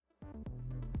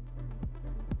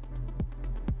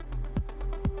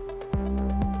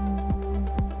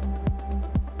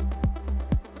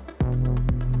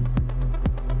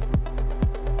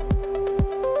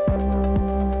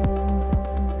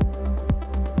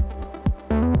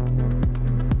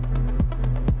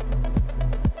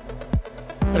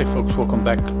Howdy folks, welcome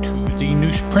back to the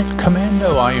Newsprint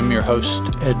Commando. I am your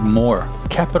host, Ed Moore.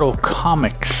 Capital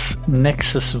Comics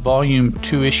Nexus Volume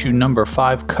 2, Issue Number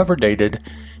 5, cover dated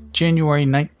January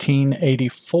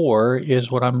 1984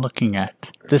 is what I'm looking at.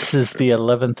 This is the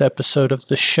 11th episode of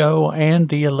the show and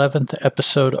the 11th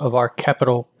episode of our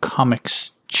Capital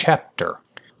Comics chapter.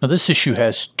 Now this issue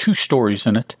has two stories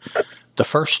in it. The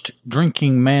first,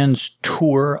 Drinking Man's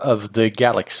Tour of the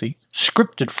Galaxy,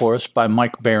 scripted for us by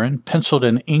Mike Barron, penciled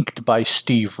and inked by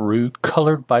Steve Rude,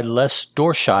 colored by Les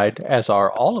Dorscheid, as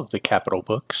are all of the Capital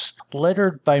books,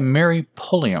 lettered by Mary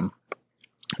Pulliam.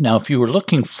 Now, if you were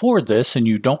looking for this and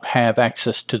you don't have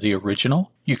access to the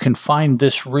original, you can find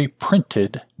this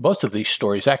reprinted, both of these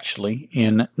stories actually,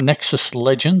 in Nexus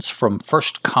Legends from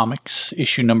First Comics,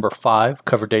 issue number 5,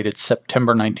 cover dated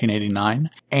September 1989,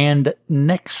 and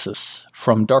Nexus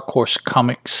from Dark Horse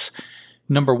Comics,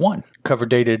 number 1, cover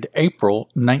dated April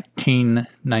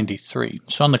 1993.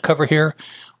 So on the cover here,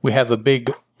 we have a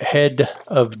big head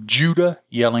of Judah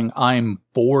yelling, "I'm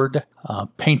bored,"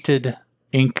 painted,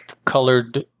 inked,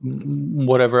 colored,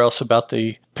 whatever else about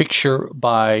the picture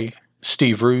by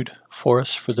Steve Rude for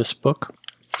us for this book.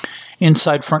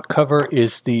 Inside front cover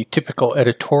is the typical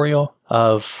editorial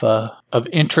of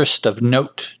interest, of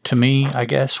note to me, I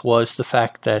guess, was the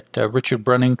fact that Richard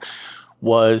Brunning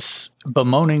was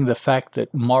bemoaning the fact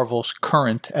that Marvel's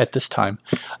current, at this time,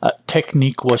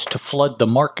 technique was to flood the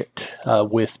market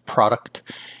with product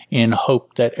in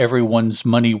hope that everyone's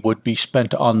money would be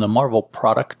spent on the Marvel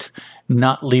product,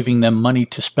 not leaving them money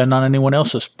to spend on anyone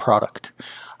else's product.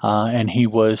 And he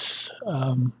was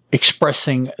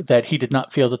expressing that he did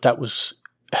not feel that that was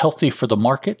healthy for the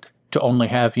market to only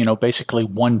have, basically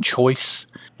one choice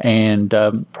and,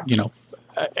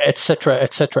 et cetera,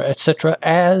 et cetera, et cetera,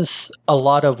 as a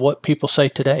lot of what people say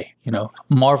today.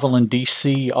 Marvel and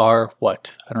DC are,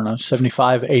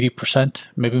 75, 80%,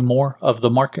 maybe more of the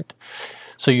market.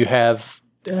 So you have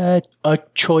a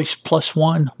choice plus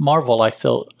one. Marvel, I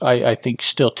think,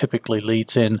 still typically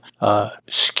leads in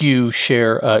SKU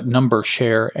share, number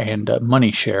share, and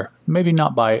money share. Maybe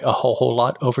not by a whole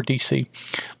lot over DC,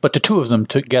 but the two of them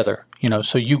together.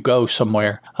 So you go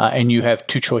somewhere and you have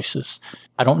two choices.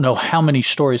 I don't know how many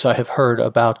stories I have heard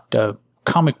about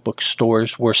comic book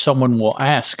stores where someone will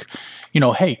ask,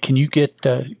 hey, can you get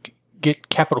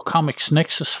Capital Comics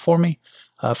Nexus for me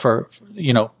for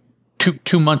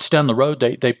 2 months down the road?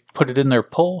 They put it in their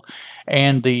pull,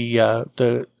 and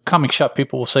the comic shop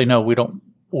people will say, no, we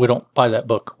don't buy that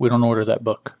book. We don't order that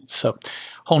book. So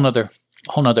whole nother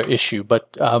issue.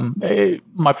 But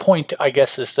my point, I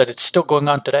guess, is that it's still going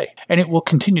on today, and it will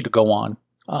continue to go on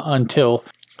until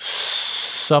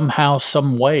somehow,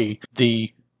 some way,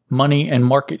 the money and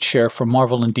market share for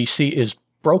Marvel and DC is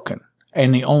broken.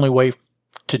 And the only way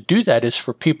to do that is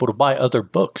for people to buy other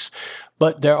books.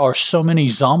 But there are so many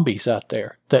zombies out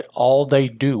there that all they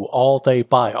do, all they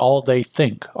buy, all they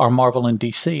think are Marvel and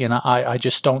DC. And I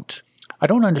just don't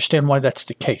understand why that's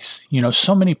the case.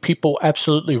 So many people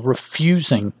absolutely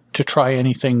refusing to try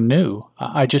anything new.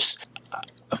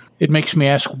 It makes me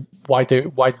ask why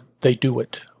they do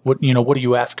it. What are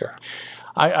you after?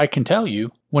 I can tell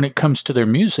you, when it comes to their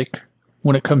music,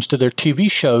 when it comes to their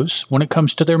TV shows, when it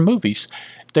comes to their movies,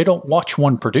 they don't watch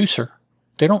one producer.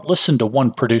 They don't listen to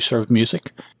one producer of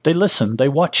music. They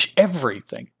watch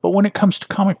everything. But when it comes to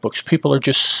comic books, people are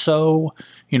just so,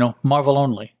 Marvel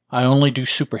only. I only do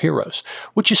superheroes,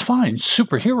 which is fine.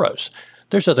 Superheroes.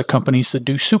 There's other companies that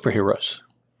do superheroes.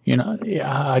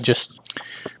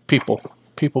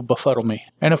 People befuddle me.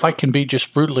 And if I can be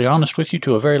just brutally honest with you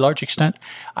to a very large extent,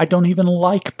 I don't even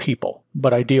like people,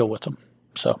 but I deal with them.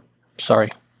 So,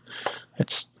 sorry.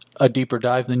 It's a deeper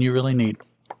dive than you really need.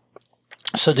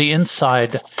 So the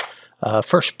inside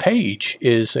first page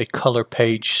is a color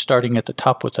page starting at the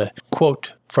top with a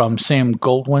quote from Sam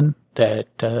Goldwyn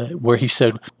where he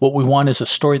said, "What we want is a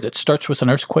story that starts with an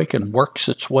earthquake and works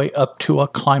its way up to a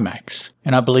climax."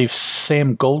 And I believe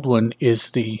Sam Goldwyn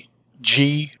is the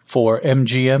G for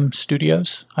MGM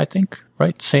Studios, I think,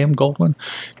 right? Sam Goldwyn,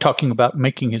 talking about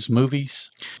making his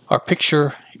movies. Our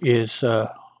picture is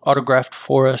autographed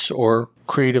for us or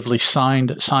creatively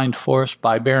signed for us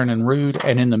by Barron and Rude,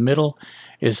 and in the middle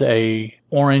is a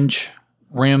orange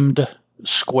rimmed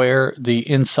square. The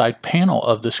inside panel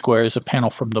of the square is a panel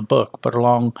from the book, but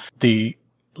along the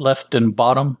left and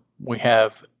bottom we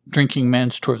have Drinking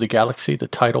Man's Tour of the Galaxy, the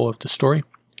title of the story,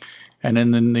 and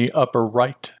then in the upper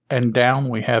right and down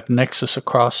we have Nexus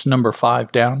across, number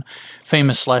 5 down,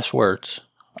 famous last words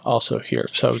also here.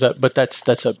 So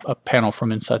that's a panel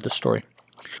from inside the story.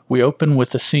 We open with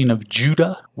the scene of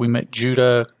Judah. We met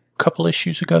Judah a couple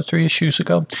issues ago, 3 issues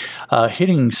ago,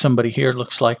 hitting somebody here,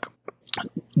 looks like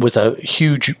with a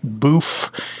huge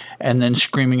boof and then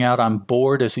screaming out, "I'm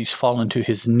bored," as he's fallen to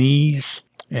his knees.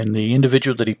 And the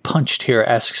individual that he punched here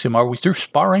asks him, "Are we through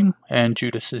sparring?" And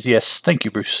Judah says, "Yes, thank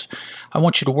you, Bruce. I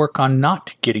want you to work on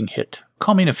not getting hit.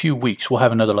 Call me in a few weeks. We'll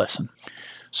have another lesson."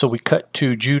 So we cut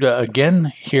to Judah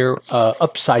again here,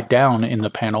 upside down in the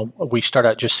panel. We start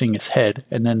out just seeing his head,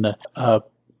 and then the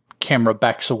camera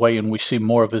backs away and we see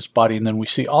more of his body, and then we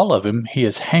see all of him. He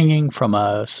is hanging from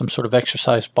some sort of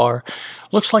exercise bar.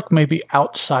 Looks like maybe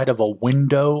outside of a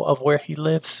window of where he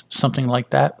lives, something like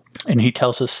that. And he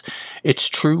tells us, "It's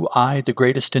true, I, the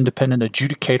greatest independent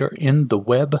adjudicator in the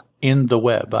web.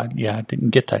 I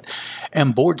didn't get that.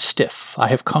 Am bored stiff. I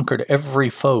have conquered every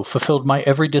foe, fulfilled my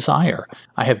every desire.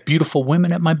 I have beautiful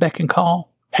women at my beck and call.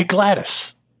 Hey,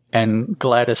 Gladys." And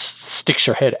Gladys sticks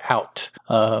her head out,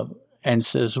 and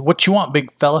says, "What you want,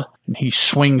 big fella?" And he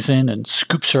swings in and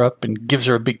scoops her up and gives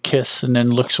her a big kiss, and then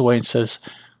looks away and says,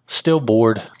 "Still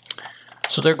bored."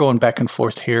 So they're going back and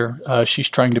forth here. She's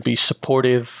trying to be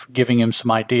supportive, giving him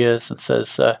some ideas, and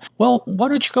says, "Well, why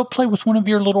don't you go play with one of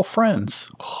your little friends?"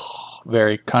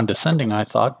 Very condescending, I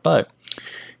thought, but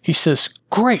he says,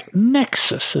 "Great,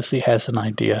 Nexus," as he has an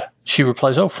idea. She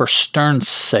replies, "Oh, for Stern's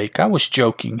sake, I was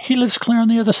joking. He lives clear on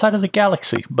the other side of the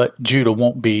galaxy." But Judah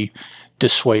won't be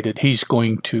dissuaded. He's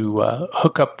going to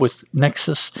hook up with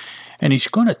Nexus, and he's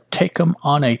going to take him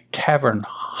on a tavern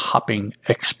hopping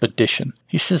expedition.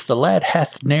 He says, "The lad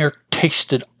hath ne'er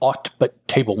tasted aught but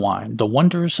table wine. The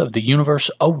wonders of the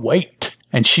universe await."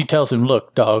 And she tells him,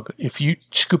 "Look, dog, if you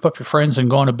scoop up your friends and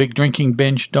go on a big drinking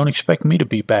binge, don't expect me to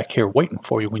be back here waiting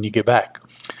for you when you get back."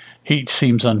 He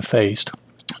seems unfazed.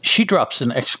 She drops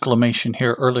an exclamation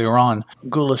here earlier on.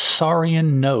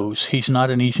 "Gulissarian knows he's not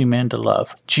an easy man to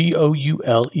love.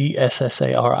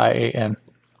 Goulessarian.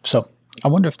 So I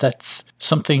wonder if that's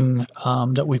something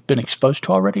that we've been exposed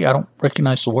to already. I don't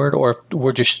recognize the word, or if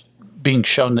we're just being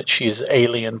shown that she is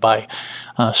alien by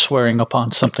swearing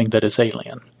upon something that is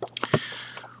alien.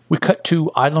 We cut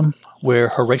to Ilum, where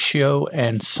Horatio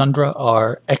and Sundra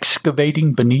are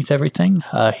excavating beneath everything.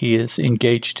 He is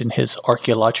engaged in his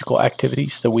archaeological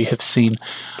activities that we have seen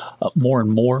more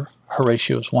and more.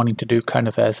 Horatio is wanting to do kind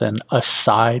of as an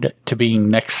aside to being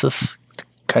Nexus, to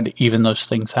kind of even those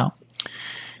things out.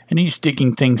 And he's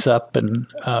digging things up and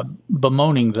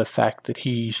bemoaning the fact that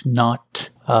he's not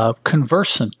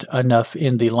conversant enough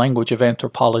in the language of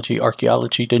anthropology,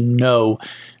 archaeology, to know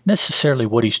necessarily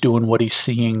what he's doing, what he's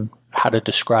seeing, how to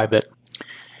describe it.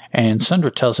 And Sundra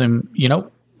tells him,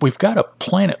 we've got a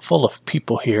planet full of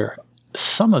people here.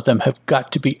 Some of them have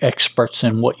got to be experts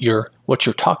in what you're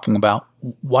talking about.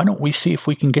 Why don't we see if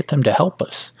we can get them to help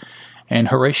us? And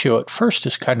Horatio at first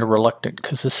is kind of reluctant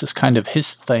because this is kind of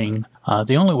his thing.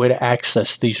 The only way to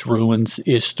access these ruins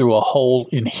is through a hole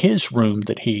in his room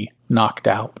that he knocked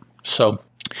out. So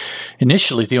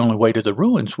initially, the only way to the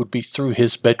ruins would be through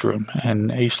his bedroom.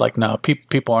 And he's like, no,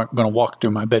 people aren't going to walk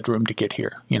through my bedroom to get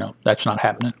here. That's not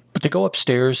happening. But they go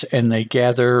upstairs and they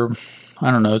gather,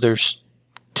 I don't know, there's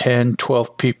 10,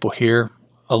 12 people here,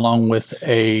 along with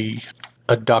a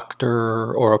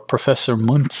doctor or a Professor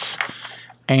Muntz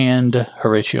and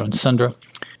Horatio and Sundra.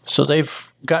 So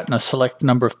they've gotten a select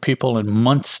number of people, and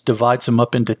Muntz divides them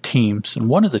up into teams. And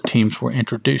one of the teams we're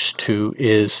introduced to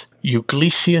is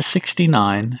Euglesia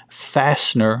 69,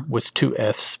 Fastener with 2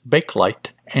 Fs,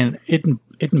 Bakelite. And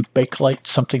isn't Bakelite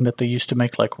something that they used to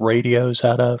make like radios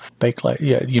out of? Bakelite,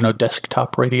 yeah,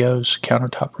 desktop radios,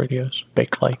 countertop radios,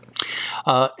 Bakelite.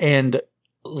 And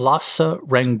Lhasa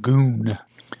Rangoon.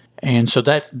 And so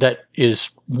that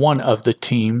is one of the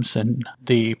teams, and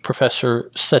the professor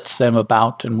sets them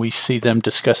about, and we see them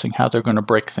discussing how they're going to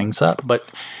break things up. But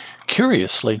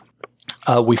curiously,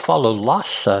 we follow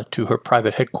Lhasa to her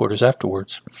private headquarters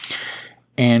afterwards,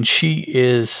 and she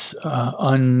is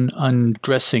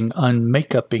undressing,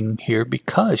 unmakeupping here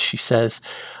because she says,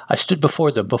 "I stood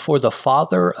before them, before the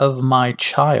father of my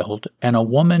child, and a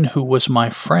woman who was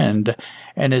my friend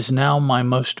and is now my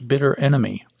most bitter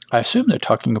enemy." I assume they're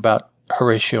talking about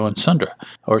Horatio and Sundra,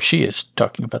 or she is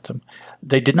talking about them.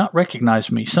 "They did not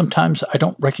recognize me. Sometimes I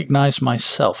don't recognize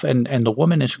myself. And the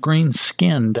woman is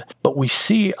green-skinned, but we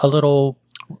see a little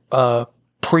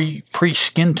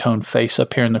pre-skin tone face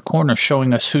up here in the corner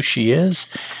showing us who she is.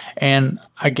 And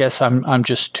I guess I'm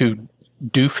just too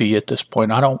doofy at this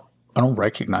point. I don't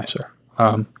recognize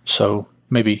her. So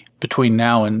maybe between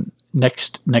now and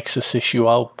next Nexus issue,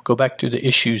 I'll go back to the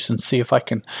issues and see if I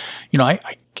can,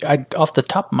 I off the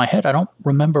top of my head, I don't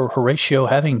remember Horatio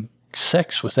having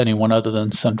sex with anyone other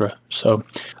than Sundra. So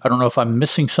I don't know if I'm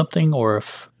missing something or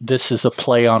if this is a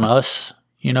play on us,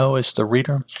 as the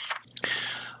reader.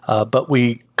 But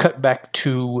we cut back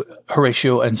to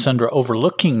Horatio and Sundra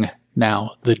overlooking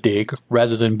now the dig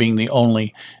rather than being the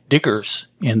only diggers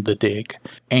in the dig.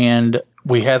 And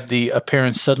we have the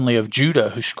appearance suddenly of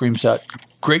Judah, who screams out,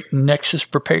 "Great Nexus,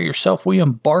 prepare yourself. We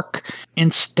embark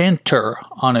instanter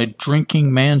on a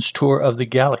drinking man's tour of the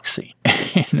galaxy."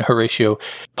 And Horatio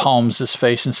palms his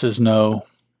face and says, "No,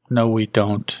 we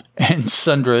don't." And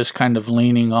Sundra is kind of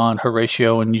leaning on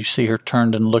Horatio, and you see her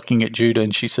turned and looking at Judah,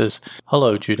 and she says,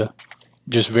 "Hello, Judah,"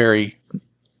 just very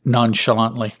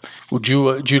nonchalantly. Well,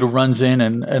 Judah runs in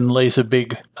and lays a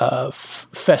big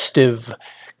festive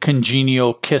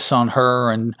congenial kiss on her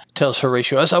and tells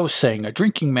Horatio, "As I was saying, a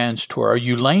drinking man's tour. Are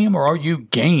you lame or are you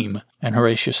game?" And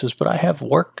Horatio says, "But I have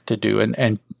work to do."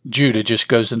 And Judah just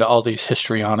goes into all these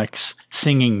histrionics,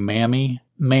 singing "Mammy,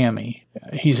 Mammy."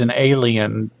 He's an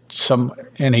alien,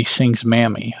 and he sings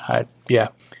 "Mammy."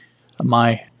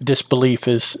 My disbelief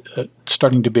is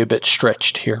starting to be a bit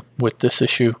stretched here with this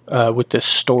issue, with this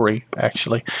story,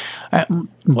 actually.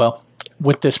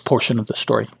 With this portion of the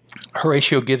story.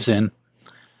 Horatio gives in.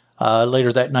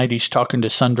 Later that night, he's talking to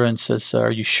Sundra and says,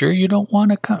 "Are you sure you don't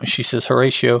want to come?" She says,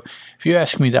 "Horatio, if you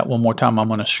ask me that one more time, I'm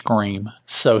going to scream."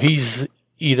 So he's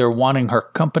either wanting her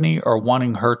company or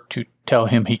wanting her to tell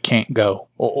him he can't go,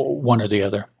 or one or the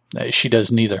other. She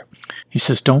does neither. He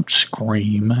says, "Don't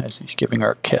scream," as he's giving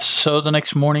her a kiss. So the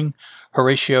next morning,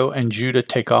 Horatio and Judah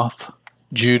take off.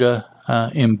 Judah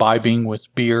imbibing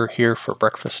with beer here for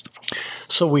breakfast.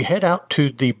 So we head out to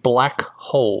the black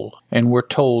hole, and we're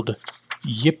told,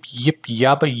 "Yip, yip,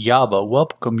 yabba, yabba.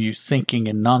 Welcome, you thinking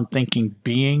and non-thinking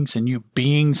beings, and you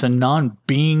beings and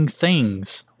non-being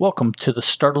things. Welcome to the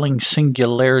startling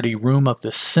singularity room of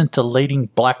the scintillating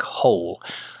black hole,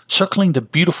 circling the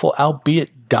beautiful,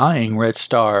 albeit dying, red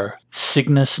star,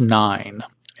 Cygnus 9.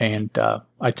 And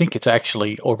I think it's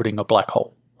actually orbiting a black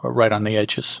hole, right on the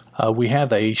edges. We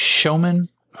have a showman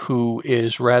who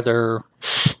is rather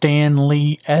Stan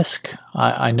Lee-esque.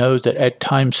 I know that at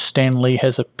times Stan Lee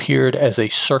has appeared as a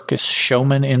circus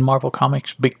showman in Marvel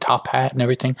Comics, big top hat and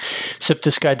everything, except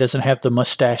this guy doesn't have the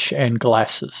mustache and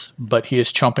glasses, but he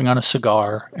is chomping on a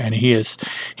cigar, and he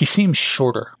seems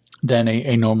shorter than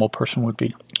a normal person would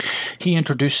be. He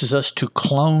introduces us to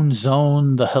Clone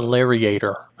Zone the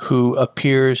Hilariator, who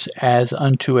appears as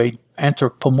unto a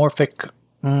anthropomorphic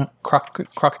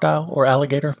crocodile or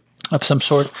alligator of some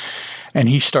sort, and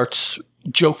he starts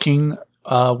joking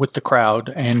with the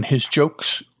crowd, and his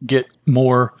jokes get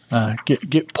poorer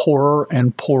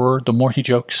and poorer the more he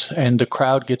jokes, and the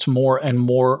crowd gets more and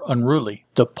more unruly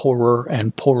the poorer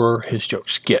and poorer his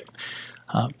jokes get.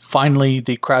 Finally,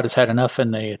 the crowd has had enough,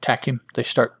 and they attack him. They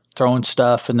start throwing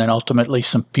stuff, and then ultimately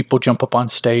some people jump up on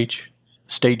stage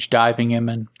diving him,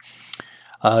 and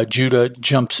Judah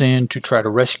jumps in to try to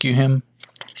rescue him.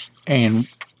 And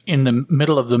in the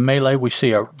middle of the melee, we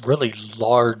see a really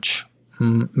large,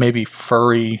 maybe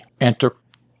furry,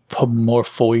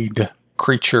 anthropomorphoid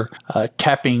creature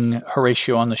tapping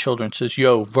Horatio on the shoulder and says,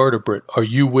 "Yo, vertebrate, are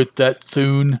you with that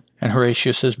Thune?" And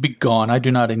Horatio says, "Be gone, I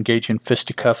do not engage in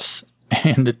fisticuffs."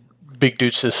 And the big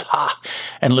dude says, "Ha!"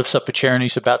 and lifts up a chair, and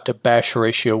he's about to bash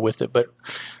Horatio with it. But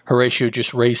Horatio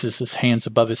just raises his hands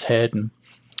above his head and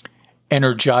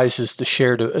energizes the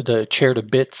chair to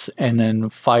bits, and then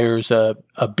fires a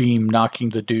beam, knocking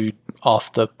the dude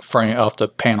off the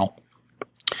panel.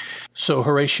 So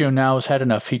Horatio now has had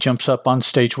enough. He jumps up on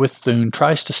stage with Thune,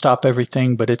 tries to stop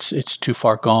everything, but it's too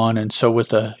far gone. And so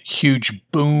with a huge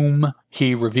boom,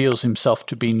 he reveals himself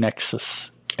to be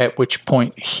Nexus, at which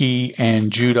point he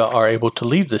and Judah are able to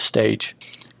leave the stage.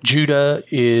 Judah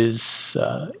is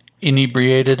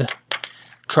inebriated,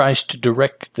 tries to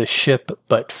direct the ship,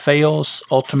 but fails,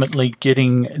 ultimately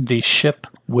getting the ship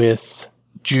with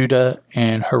Judah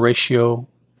and Horatio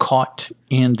caught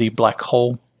in the black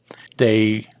hole.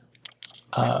 They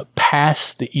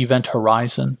pass the event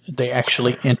horizon. They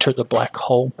actually enter the black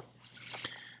hole.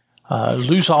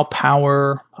 Lose all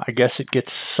power. I guess it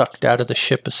gets sucked out of the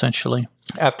ship, essentially.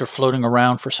 After floating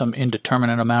around for some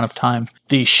indeterminate amount of time,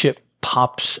 the ship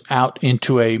pops out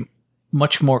into a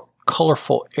much more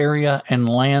colorful area and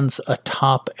lands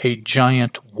atop a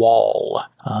giant wall.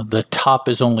 The top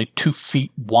is only 2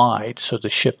 feet wide, so the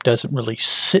ship doesn't really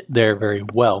sit there very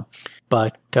well.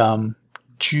 But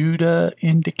Judah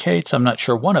indicates, I'm not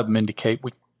sure, one of them indicate,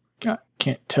 we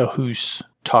can't tell who's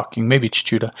talking, maybe it's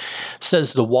Judah,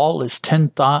 says the wall is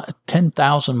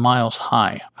 10,000 miles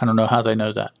high. I don't know how they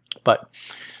know that. But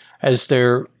as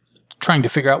they're trying to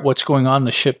figure out what's going on,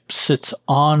 the ship sits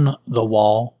on the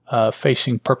wall,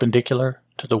 facing perpendicular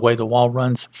to the way the wall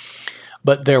runs.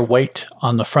 But their weight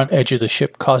on the front edge of the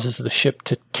ship causes the ship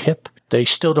to tip they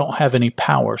still don't have any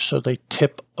power, so they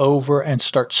tip over and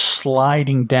start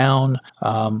sliding down.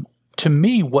 To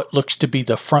me, what looks to be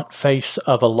the front face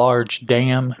of a large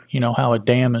dam. You know how a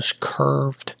dam is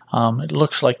curved? It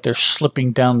looks like they're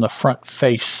slipping down the front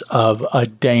face of a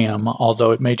dam,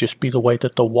 although it may just be the way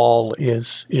that the wall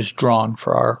is drawn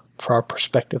for our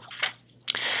perspective.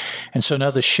 And so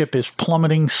now the ship is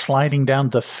plummeting, sliding down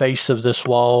the face of this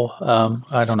wall.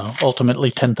 I don't know, ultimately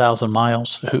 10,000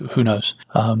 miles. Who knows?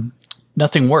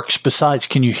 Nothing works. Besides,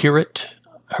 can you hear it?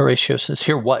 Horatio says.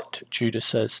 Hear what? Judah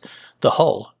says. The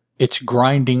hull. It's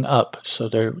grinding up. So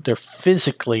they're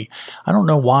physically, I don't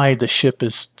know why the ship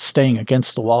is staying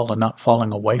against the wall and not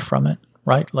falling away from it,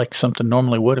 right? Like something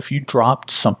normally would. If you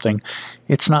dropped something,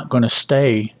 it's not going to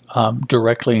stay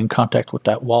directly in contact with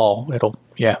that wall. It'll,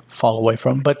 fall away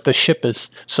from it. But the ship is,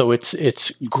 so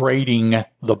it's grating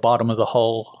the bottom of the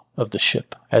hull of the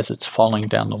ship as it's falling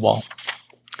down the wall.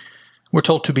 We're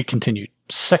told to be continued.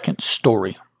 Second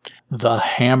story, the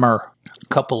hammer. A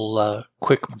couple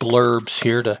quick blurbs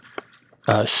here to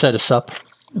set us up.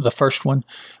 The first one,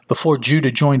 before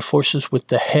Judah joined forces with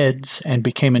the heads and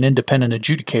became an independent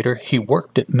adjudicator, he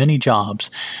worked at many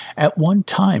jobs. At one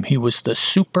time, he was the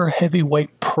super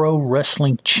heavyweight pro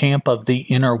wrestling champ of the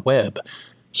Inner Web,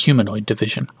 humanoid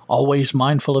division. Always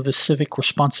mindful of his civic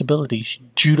responsibilities,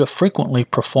 Judah frequently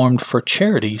performed for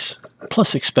charities,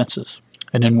 plus expenses.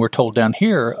 And then we're told down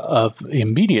here of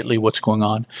immediately what's going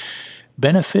on.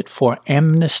 Benefit for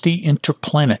Amnesty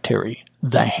Interplanetary.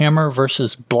 The Hammer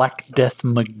versus Black Death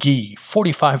McGee,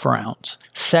 45 rounds.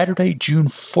 Saturday, June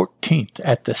 14th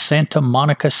at the Santa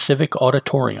Monica Civic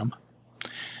Auditorium.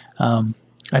 I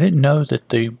didn't know that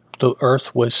the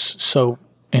Earth was so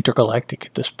intergalactic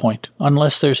at this point,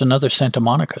 unless there's another Santa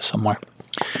Monica somewhere.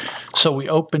 So we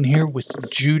open here with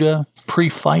Judah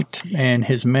pre-fight, and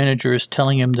his manager is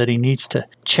telling him that he needs to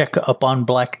check up on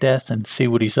Black Death and see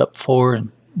what he's up for,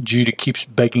 and Judah keeps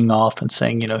begging off and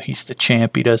saying, he's the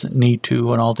champ, he doesn't need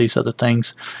to, and all these other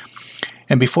things.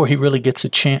 And before he really gets a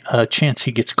chance,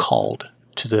 he gets called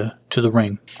to the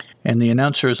ring. And the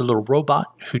announcer is a little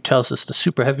robot who tells us the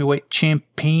super heavyweight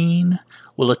champion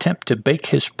will attempt to bake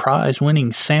his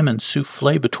prize-winning salmon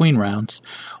souffle between rounds,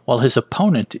 while his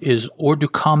opponent is hors du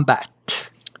combat.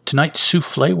 Tonight's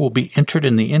souffle will be entered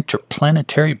in the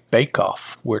Interplanetary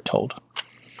Bake-Off, we're told.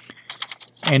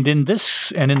 And in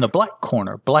the black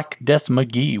corner, Black Death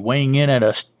McGee, weighing in at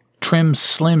a trim,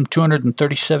 slim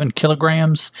 237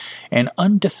 kilograms and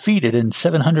undefeated in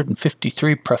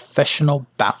 753 professional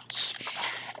bouts.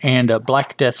 And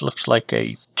Black Death looks like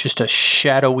just a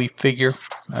shadowy figure.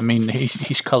 I mean,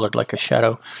 he's colored like a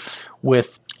shadow,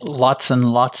 with lots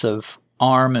and lots of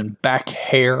arm and back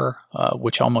hair,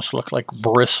 which almost look like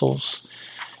bristles.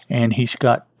 And he's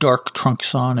got dark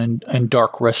trunks on and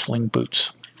dark wrestling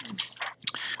boots.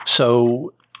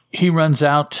 So he runs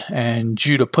out, and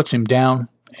Judah puts him down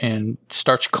and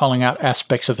starts calling out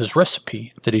aspects of his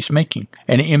recipe that he's making.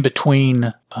 And in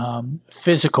between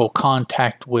physical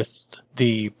contact with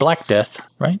the Black Death,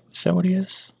 right? Is that what he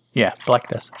is? Yeah, Black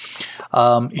Death.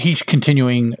 He's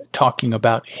continuing talking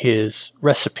about his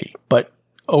recipe. But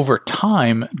over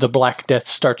time, the Black Death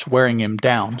starts wearing him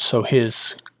down. So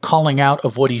his calling out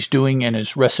of what he's doing and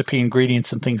his recipe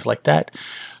ingredients and things like that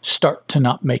start to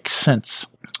not make sense.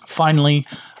 Finally,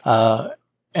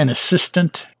 an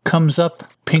assistant comes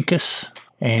up, Pincus,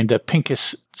 and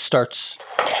Pincus starts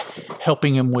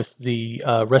helping him with the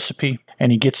recipe,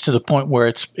 and he gets to the point where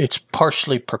it's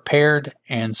partially prepared,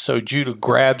 and so Judah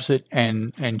grabs it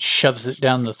and shoves it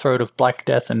down the throat of Black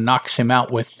Death and knocks him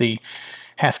out with the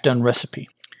half-done recipe.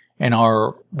 And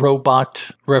our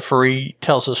robot referee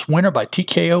tells us winner by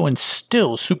TKO and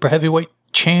still super heavyweight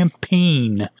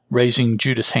champion, raising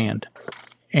Judah's hand.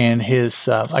 And his,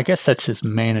 I guess that's his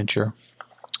manager,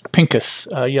 Pincus,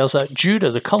 yells out,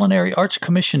 Judah, the Culinary Arts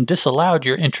Commission disallowed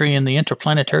your entry in the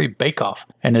Interplanetary Bake-Off.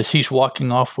 And as he's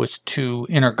walking off with two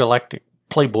intergalactic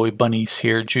Playboy bunnies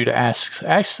here, Judah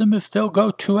asks them if they'll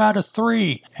go 2 out of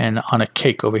 3. And on a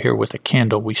cake over here with a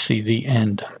candle, we see the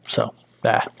end. So,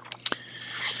 that.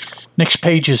 Next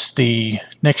page is the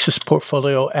Nexus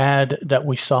portfolio ad that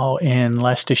we saw in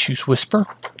last issue's Whisper.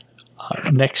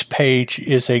 Next page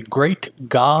is a great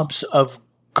gobs of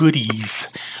goodies,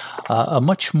 a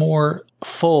much more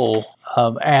full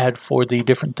ad for the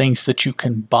different things that you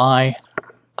can buy.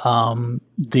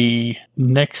 The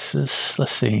Nexus,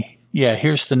 let's see. Yeah,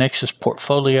 here's the Nexus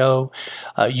portfolio.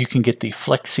 You can get the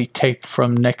Flexi tape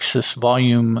from Nexus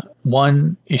Volume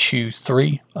 1, Issue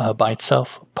 3 by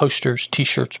itself. Posters,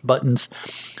 T-shirts, buttons,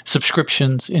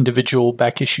 subscriptions, individual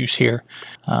back issues here.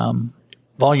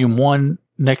 Volume 1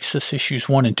 Nexus issues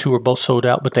 1 and 2 are both sold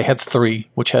out, but they have 3,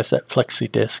 which has that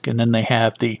flexi disc. And then they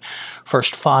have the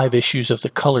first 5 issues of the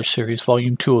Color Series,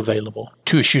 Volume 2 available.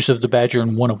 2 issues of the Badger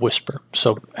and 1 of Whisper.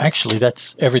 So actually,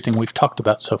 that's everything we've talked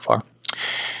about so far.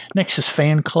 Nexus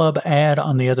Fan Club ad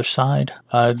on the other side.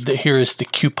 Here is the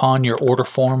coupon, your order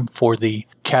form for the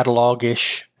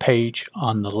catalog-ish page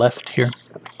on the left here.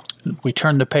 We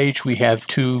turn the page. We have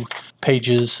 2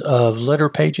 pages of letter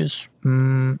pages.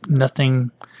 Nothing...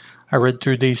 I read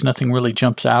through these. Nothing really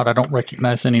jumps out. I don't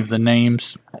recognize any of the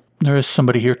names. There is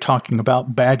somebody here talking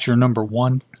about Badger number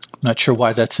 1. Not sure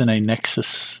why that's in a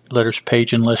Nexus letters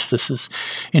page unless this is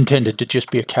intended to just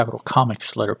be a Capital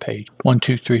Comics letter page. 1,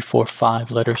 2, 3, 4,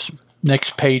 5 letters.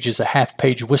 Next page is a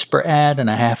half-page Whisper ad and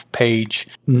a half-page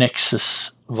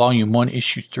Nexus Volume 1,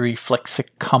 Issue 3 Flexic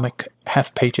Comic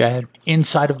half-page ad.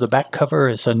 Inside of the back cover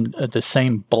is the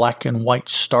same black and white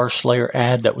Star Slayer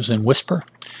ad that was in Whisper.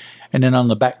 And then on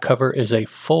the back cover is a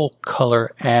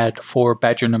full-color ad for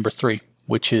Badger number 3,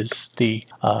 which is the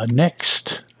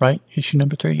next, right? Issue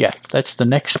number 3? Yeah, that's the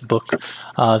next book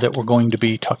that we're going to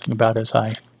be talking about as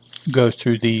I go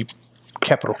through the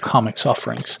Capital Comics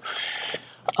offerings.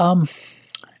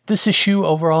 This issue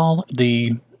overall,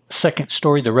 the second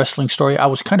story, the wrestling story, I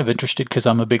was kind of interested because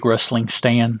I'm a big wrestling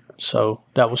stan, so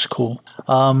that was cool.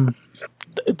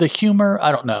 The humor,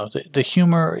 I don't know. The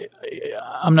humor,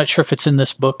 I'm not sure if it's in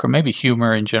this book or maybe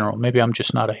humor in general. Maybe I'm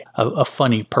just not a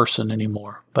funny person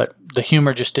anymore. But the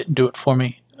humor just didn't do it for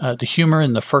me. The humor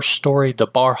in the first story, the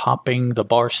bar hopping, the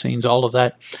bar scenes, all of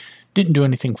that didn't do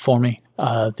anything for me.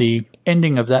 The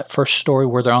ending of that first story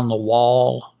where they're on the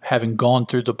wall having gone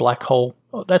through the black hole,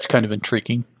 that's kind of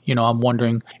intriguing. You know, I'm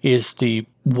wondering, is the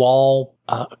wall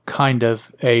kind of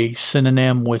a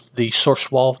synonym with the source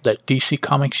wall that DC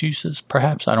Comics uses,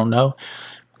 perhaps? I don't know.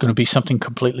 Going to be something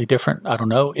completely different? I don't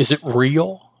know. Is it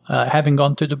real, having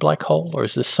gone through the black hole, or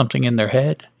is this something in their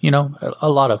head? You know, a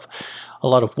lot of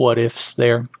what ifs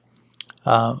there.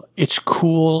 It's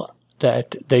cool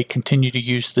that they continue to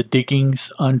use the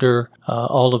diggings under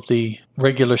all of the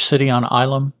regular city on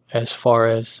Ilum as far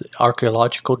as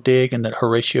archaeological dig, and that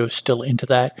Horatio is still into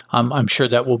that. I'm sure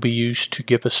that will be used to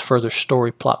give us further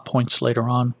story plot points later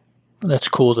on. That's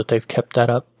cool that they've kept that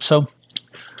up. So,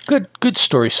 good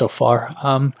story so far.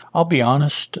 I'll be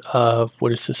honest,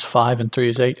 what is this, 5 and 3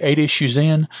 is 8? 8 issues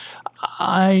in.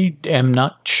 I am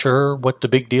not sure what the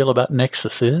big deal about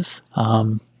Nexus is.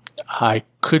 I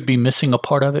could be missing a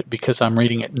part of it because I'm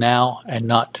reading it now and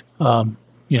not,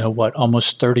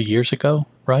 almost 30 years ago,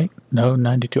 right? No,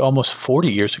 92, almost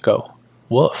 40 years ago.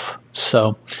 Woof.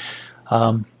 So,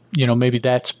 maybe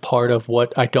that's part of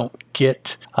what I don't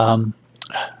get. I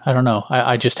don't know.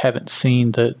 I just haven't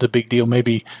seen the big deal.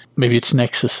 Maybe it's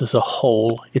Nexus as a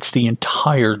whole. It's the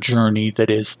entire journey that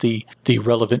is the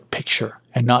relevant picture,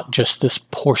 and not just this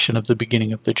portion of the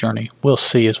beginning of the journey. We'll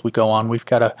see as we go on. We've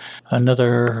got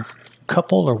another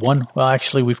couple or one. Well,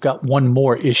 actually, we've got one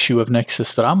more issue of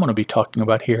Nexus that I'm going to be talking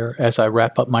about here as I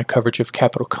wrap up my coverage of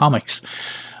Capital Comics.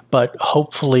 But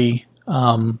hopefully,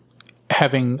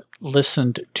 having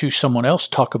listened to someone else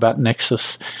talk about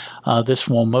Nexus, this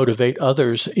will motivate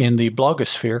others in the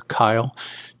blogosphere, Kyle,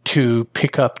 to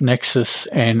pick up Nexus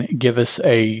and give us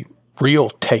a real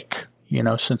take,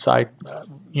 since I,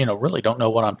 really don't know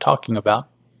what I'm talking about,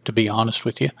 to be honest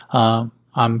with you.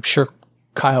 I'm sure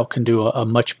Kyle can do a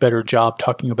much better job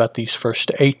talking about these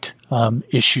first 8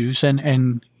 issues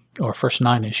or first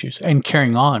 9 issues and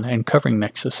carrying on and covering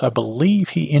Nexus. I believe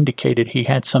he indicated he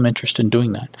had some interest in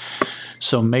doing that.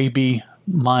 So maybe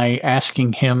my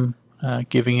asking him,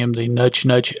 giving him the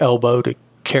nudge elbow to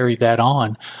carry that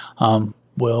on,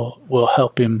 will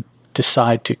help him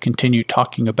decide to continue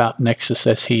talking about Nexus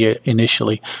as he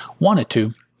initially wanted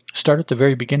to. Start at the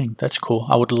very beginning. That's cool.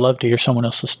 I would love to hear someone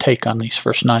else's take on these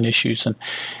first 9 issues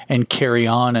and carry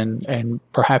on, and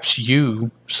perhaps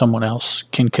you, someone else,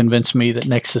 can convince me that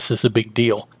Nexus is a big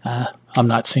deal. I'm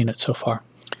not seeing it so far.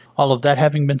 All of that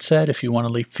having been said, if you want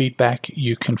to leave feedback,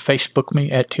 you can Facebook me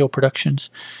at Teal Productions.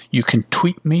 You can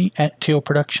tweet me at Teal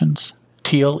Productions.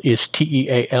 Teal is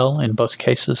T-E-A-L in both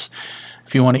cases.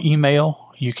 If you want to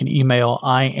email, you can email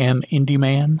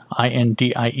IamIndieman,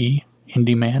 I-N-D-I-E,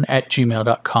 indieman at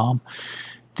gmail.com.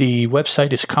 The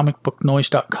website is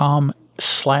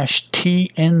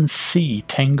comicbooknoise.com/TNC,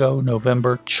 Tango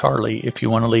November Charlie, if you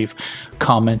want to leave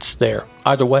comments there.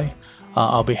 Either way,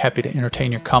 I'll be happy to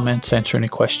entertain your comments, answer any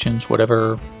questions,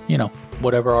 whatever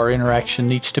our interaction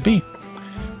needs to be.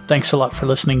 Thanks a lot for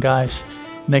listening, guys.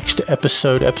 Next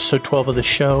episode 12 of the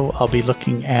show, I'll be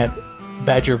looking at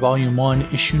Badger Volume 1,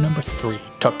 Issue number 3.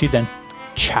 Talk to you then.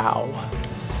 Ciao.